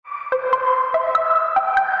Today,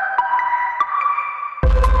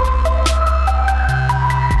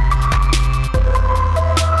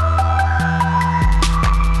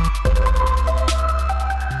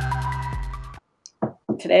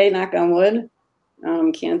 knock on wood,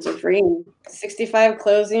 cancer-free. 65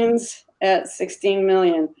 closings at 16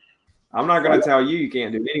 million. I'm not going to tell you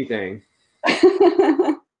can't do anything.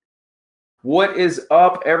 What is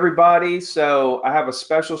up, everybody? So I have a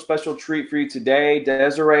special treat for you today.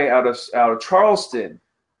 Desiree out of Charleston,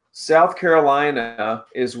 South Carolina,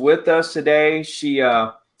 is with us today. She,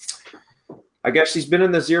 I guess she's been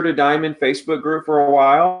in the Zero to Diamond Facebook group for a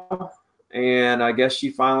while, and I guess she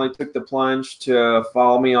finally took the plunge to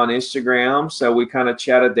follow me on Instagram. So we kind of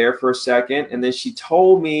chatted there for a second, and then she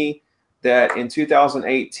told me that in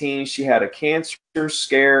 2018 she had a cancer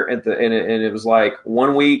scare and it was like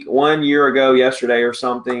 1 year ago yesterday or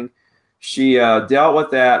something. She dealt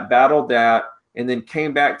with that, battled that, and then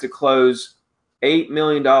came back to close $8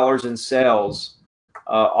 million in sales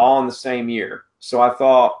all in the same year. So I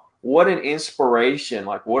thought, what an inspiration,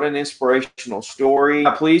 like what an inspirational story.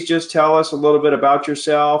 Please just tell us a little bit about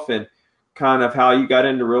yourself and kind of how you got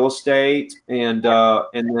into real estate and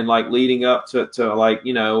then like leading up to like,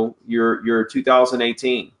 you know, your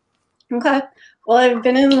 2018. Okay. Well, I've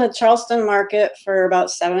been in the Charleston market for about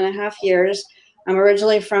 7.5 years. I'm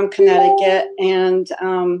originally from Connecticut, and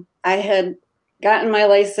I had gotten my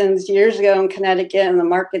license years ago in Connecticut in the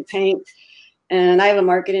market paint, and I have a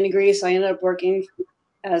marketing degree, so I ended up working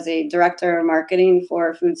as a director of marketing for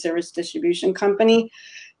a food service distribution company.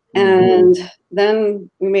 And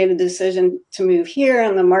then we made a decision to move here,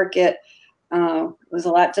 and the market was a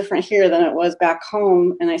lot different here than it was back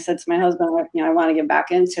home. And I said to my husband, you know, I want to get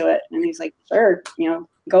back into it. And he's like, sure, you know,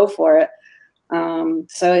 go for it.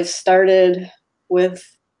 So I started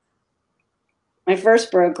with my first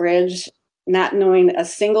brokerage, not knowing a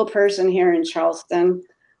single person here in Charleston,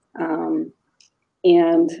 and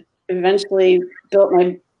eventually built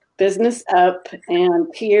my business up. And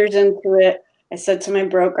 2 years into it, I said to my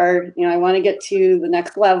broker, you know, I want to get to the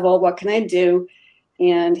next level. What can I do?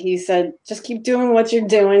 And he said, just keep doing what you're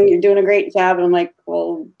doing. You're doing a great job. And I'm like,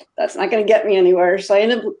 well, that's not going to get me anywhere. So I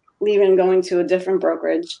ended up leaving, going to a different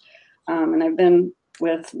brokerage. And I've been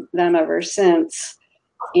with them ever since.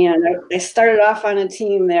 And I started off on a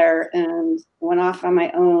team there and went off on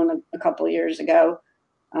my own a couple of years ago.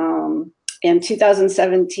 In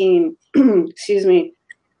 2017, excuse me,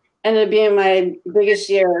 ended up being my biggest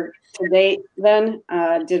year to date. Then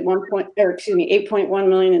did 8.1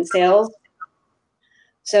 million in sales.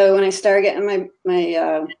 So when I started getting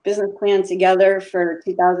my business plan together for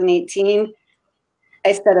 2018,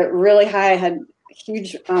 I set it really high. I had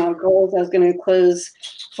huge goals. I was going to close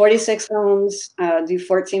 46 homes, do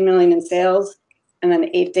 14 million in sales, and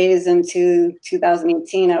then 8 days into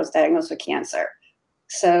 2018, I was diagnosed with cancer.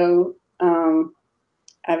 So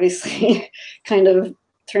obviously, kind of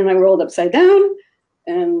turned my world upside down.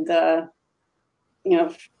 And you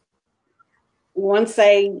know, once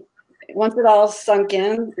it all sunk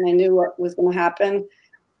in and I knew what was going to happen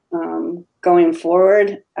going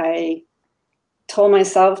forward, I told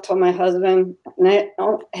my husband, and I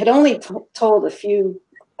had only told a few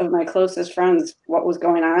of my closest friends what was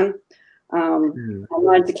going on. I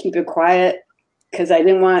wanted to keep it quiet because I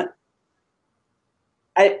didn't want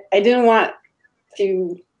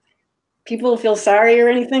to people to feel sorry or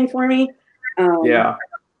anything for me.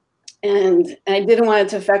 And I didn't want it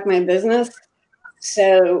to affect my business.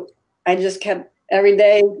 So I just kept every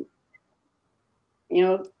day, you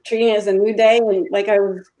know, treating it as a new day, and like I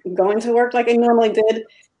was going to work like I normally did,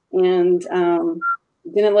 and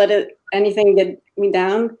didn't let anything get me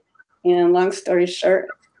down. And long story short,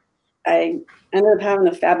 I ended up having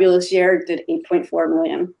a fabulous year, did 8.4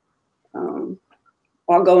 million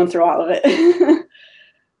while going through all of it.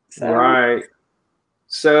 Right.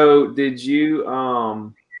 So did you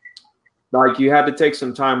like you had to take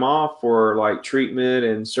some time off for like treatment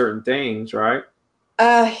and certain things, right?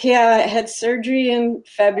 Yeah, I had surgery in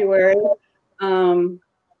February,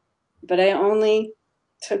 but I only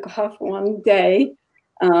took off 1 day.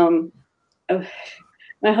 My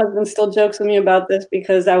husband still jokes with me about this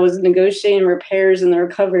because I was negotiating repairs in the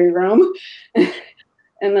recovery room.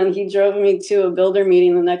 And then he drove me to a builder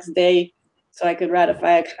meeting the next day so I could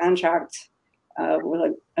ratify a contract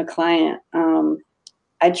with a client.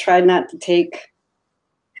 I tried not to take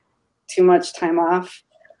too much time off.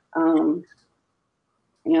 You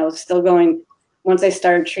know, still going, once I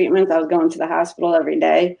started treatment, I was going to the hospital every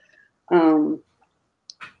day. But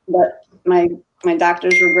my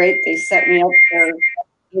doctors were great. They set me up for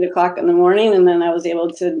 8 o'clock in the morning, and then I was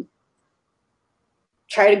able to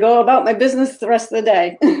try to go about my business the rest of the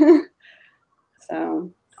day.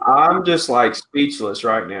 So I'm just like speechless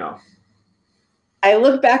right now. I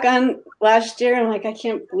look back on last year and like, I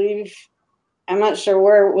can't believe, I'm not sure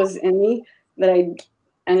where it was in me that I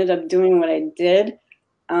ended up doing what I did.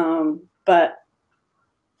 But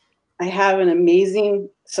I have an amazing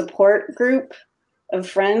support group of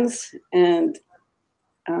friends. And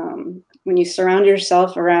when you surround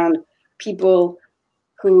yourself around people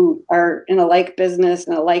who are in a like business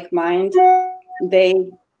and a like mind, they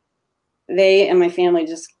and my family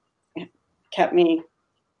just kept me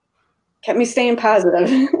staying positive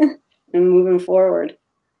and moving forward.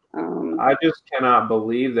 I just cannot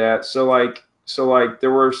believe that. So like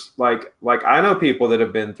there was like I know people that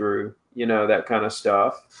have been through, that kind of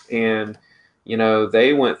stuff, and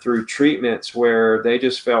they went through treatments where they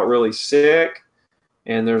just felt really sick,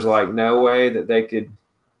 and there's like no way that they could.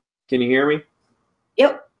 Can you hear me?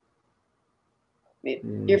 Yep.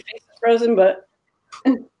 Your face is frozen, but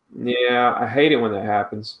Yeah, I hate it when that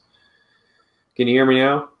happens. Can you hear me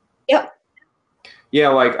now? yep. Yeah,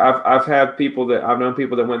 like I've known people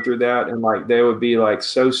that went through that, and like they would be like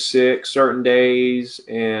so sick certain days,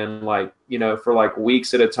 and like for like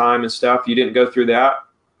weeks at a time and stuff. You didn't go through that?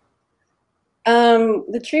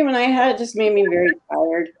 The treatment I had just made me very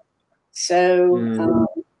tired. So, Mm.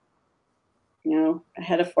 I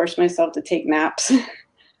had to force myself to take naps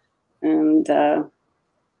and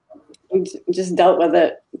just dealt with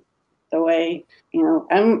it the way,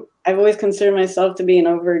 I've always considered myself to be an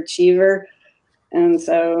overachiever. And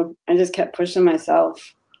so I just kept pushing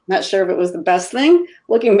myself. Not sure if it was the best thing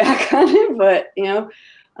looking back on it, but,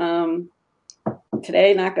 um,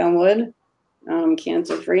 today, knock on wood,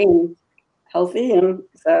 cancer free and healthy. And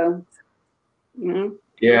so,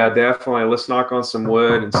 Yeah, definitely. Let's knock on some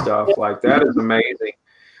wood and stuff. Like that is amazing.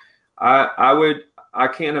 I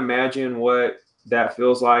can't imagine what that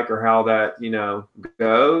feels like or how that,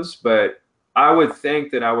 goes, but I would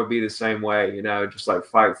think that I would be the same way, just like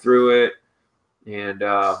fight through it and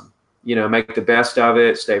make the best of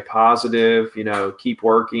it, stay positive, keep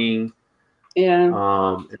working, yeah.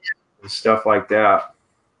 and stuff like that.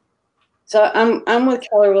 So I'm with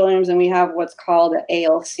Keller Williams, and we have what's called an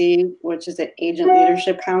ALC, which is an Agent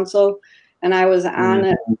Leadership Council, and I was on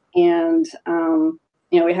it. And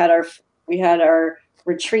we had our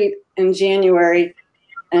retreat in January,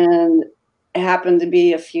 and it happened to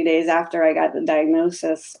be a few days after I got the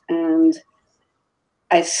diagnosis, and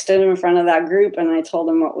I stood in front of that group and I told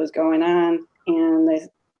them what was going on, and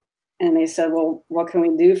they said, "Well, what can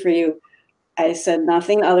we do for you?" I said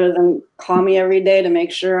nothing other than call me every day to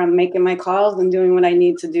make sure I'm making my calls and doing what I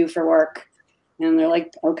need to do for work. And they're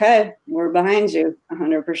like, okay, we're behind you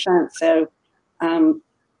 100%. So I'm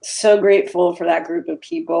so grateful for that group of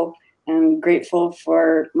people and grateful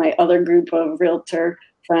for my other group of realtor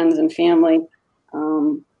friends and family.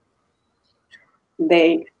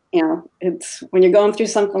 They, it's when you're going through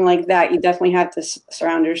something like that, you definitely have to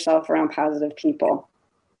surround yourself around positive people.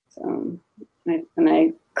 So, and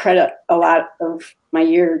I credit a lot of my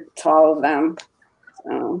year to all of them.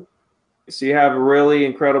 So you have a really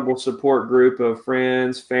incredible support group of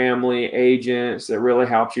friends, family, agents that really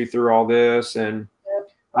helped you through all this. And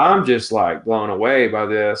I'm just like blown away by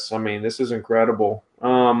this. I mean, this is incredible.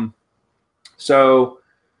 So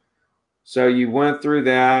you went through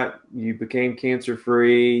that, you became cancer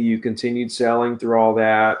free, you continued selling through all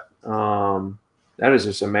that. That is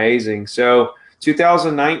just amazing. So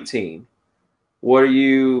 2019, what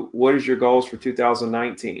is your goals for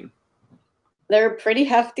 2019? They're pretty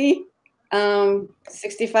hefty.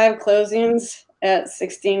 65 closings at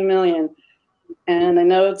 16 million. And I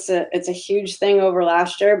know it's a huge thing over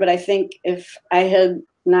last year, but I think if I had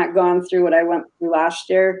not gone through what I went through last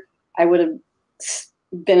year, I would have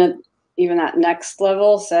been at even that next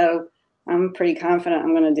level. So I'm pretty confident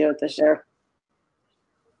I'm going to do it this year.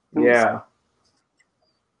 Yeah.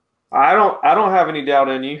 I don't have any doubt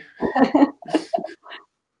in you.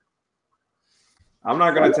 I'm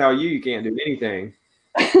not going to tell you can't do anything.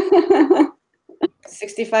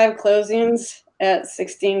 65 closings at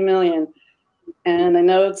 16 million. And I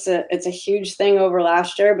know it's a huge thing over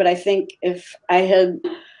last year, but I think if I had,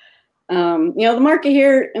 the market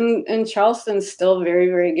here in Charleston is still very,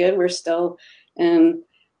 very good. We're still in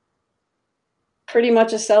pretty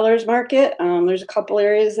much a seller's market. There's a couple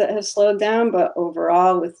areas that have slowed down, but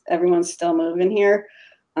overall, with everyone still moving here,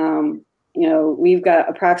 we've got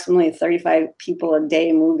approximately 35 people a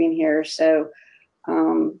day moving here. So,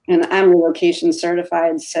 and I'm relocation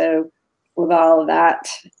certified. So with all of that,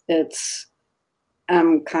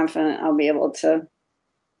 I'm confident I'll be able to,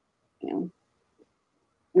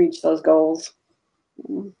 reach those goals.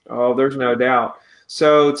 Oh, there's no doubt.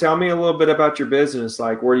 So tell me a little bit about your business.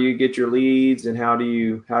 Like, where do you get your leads, and how do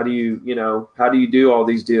you do all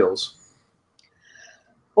these deals?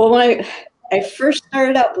 Well, when I first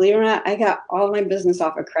started out, believe it or not, I got all my business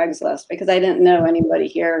off of Craigslist because I didn't know anybody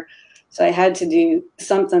here. So I had to do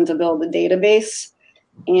something to build a database.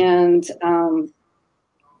 And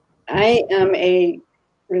I am a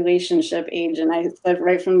relationship agent. I said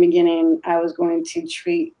right from the beginning, I was going to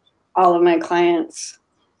treat all of my clients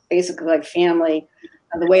basically like family,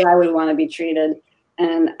 the way I would want to be treated.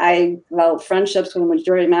 And I developed friendships with the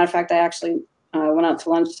majority. Matter of fact, I actually went out to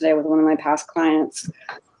lunch today with one of my past clients.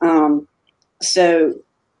 So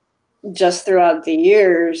just throughout the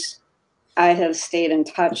years, I have stayed in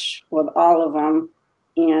touch with all of them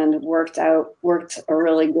and worked a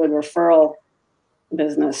really good referral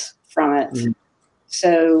business from it. Mm-hmm.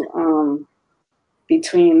 So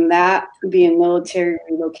between that, being military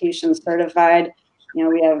relocation certified,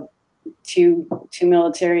 we have two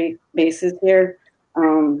military bases here.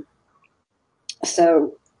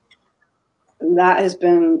 So that has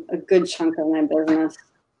been a good chunk of my business.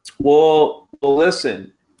 Well,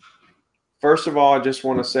 listen, first of all, I just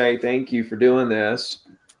want to say thank you for doing this.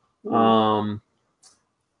 And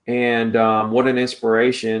what an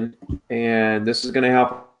inspiration. And this is going to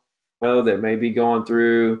help know that may be going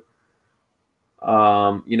through,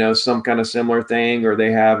 some kind of similar thing, or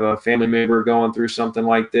they have a family member going through something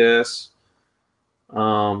like this.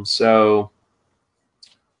 So,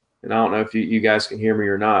 and I don't know if you guys can hear me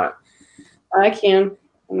or not. I can.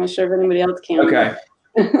 I'm not sure if anybody else can. Okay.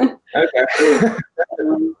 Okay.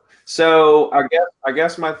 So I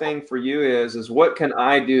guess my thing for you is what can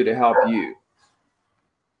I do to help you?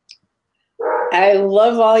 I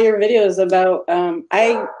love all your videos about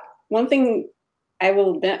one thing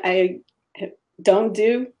I don't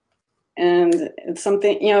do, and it's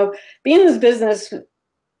something, being in this business,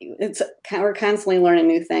 we're constantly learning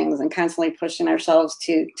new things and constantly pushing ourselves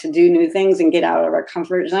to do new things and get out of our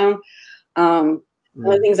comfort zone. One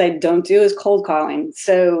of the things I don't do is cold calling.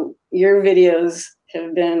 So your videos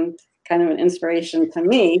have been kind of an inspiration to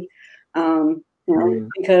me,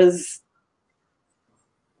 because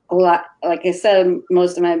a lot, like I said,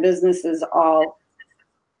 most of my business is all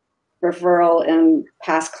referral and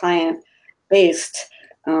past client based.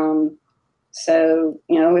 So,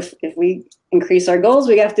 if we increase our goals,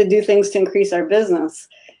 we have to do things to increase our business.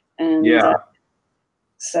 And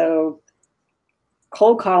so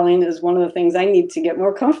cold calling is one of the things I need to get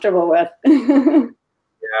more comfortable with.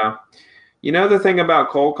 Yeah. The thing about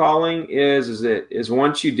cold calling is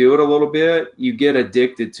once you do it a little bit, you get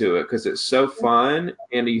addicted to it because it's so fun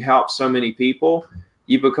and you help so many people.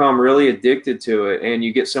 You become really addicted to it and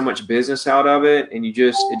you get so much business out of it, and it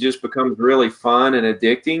just becomes really fun and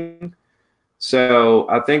addicting. So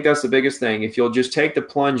I think that's the biggest thing. If you'll just take the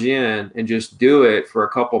plunge in and just do it for a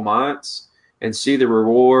couple months and see the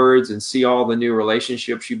rewards and see all the new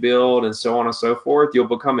relationships you build and so on and so forth, you'll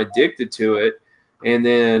become addicted to it. And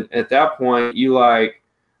then at that point, you're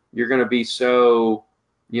going to be so,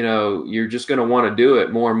 you're just going to want to do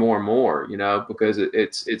it more and more and more, because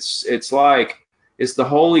it's like, it's the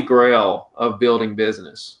holy grail of building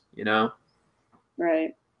business,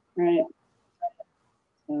 Right.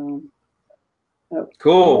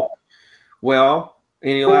 Cool. Well,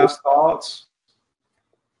 any last thoughts?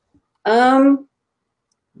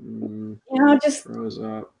 Just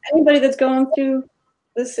anybody that's going through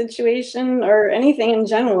this situation or anything in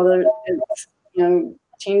general, whether it's,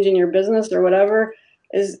 changing your business or whatever,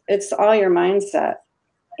 it's all your mindset.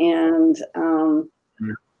 And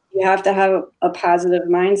you have to have a positive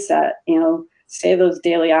mindset, say those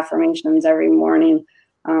daily affirmations every morning.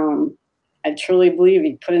 I truly believe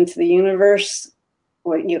you put into the universe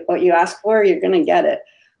what you ask for, you're going to get it.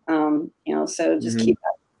 So just keep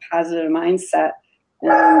that positive mindset.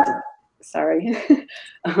 And sorry,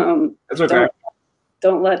 that's okay.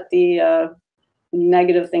 Don't let the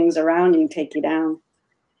negative things around you take you down.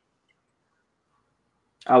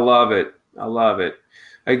 I love it.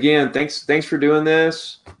 Again, thanks for doing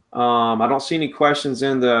this. I don't see any questions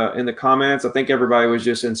in the comments. I think everybody was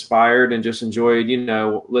just inspired and just enjoyed,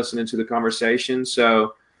 listening to the conversation.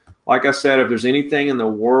 So, like I said, if there's anything in the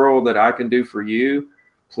world that I can do for you,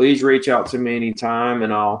 please reach out to me anytime,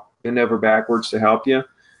 and I'll bend over backwards to help you.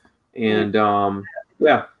 And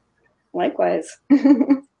yeah. Likewise.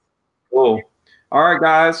 Cool. All right,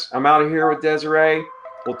 guys. I'm out of here with Desiree.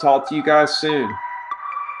 We'll talk to you guys soon.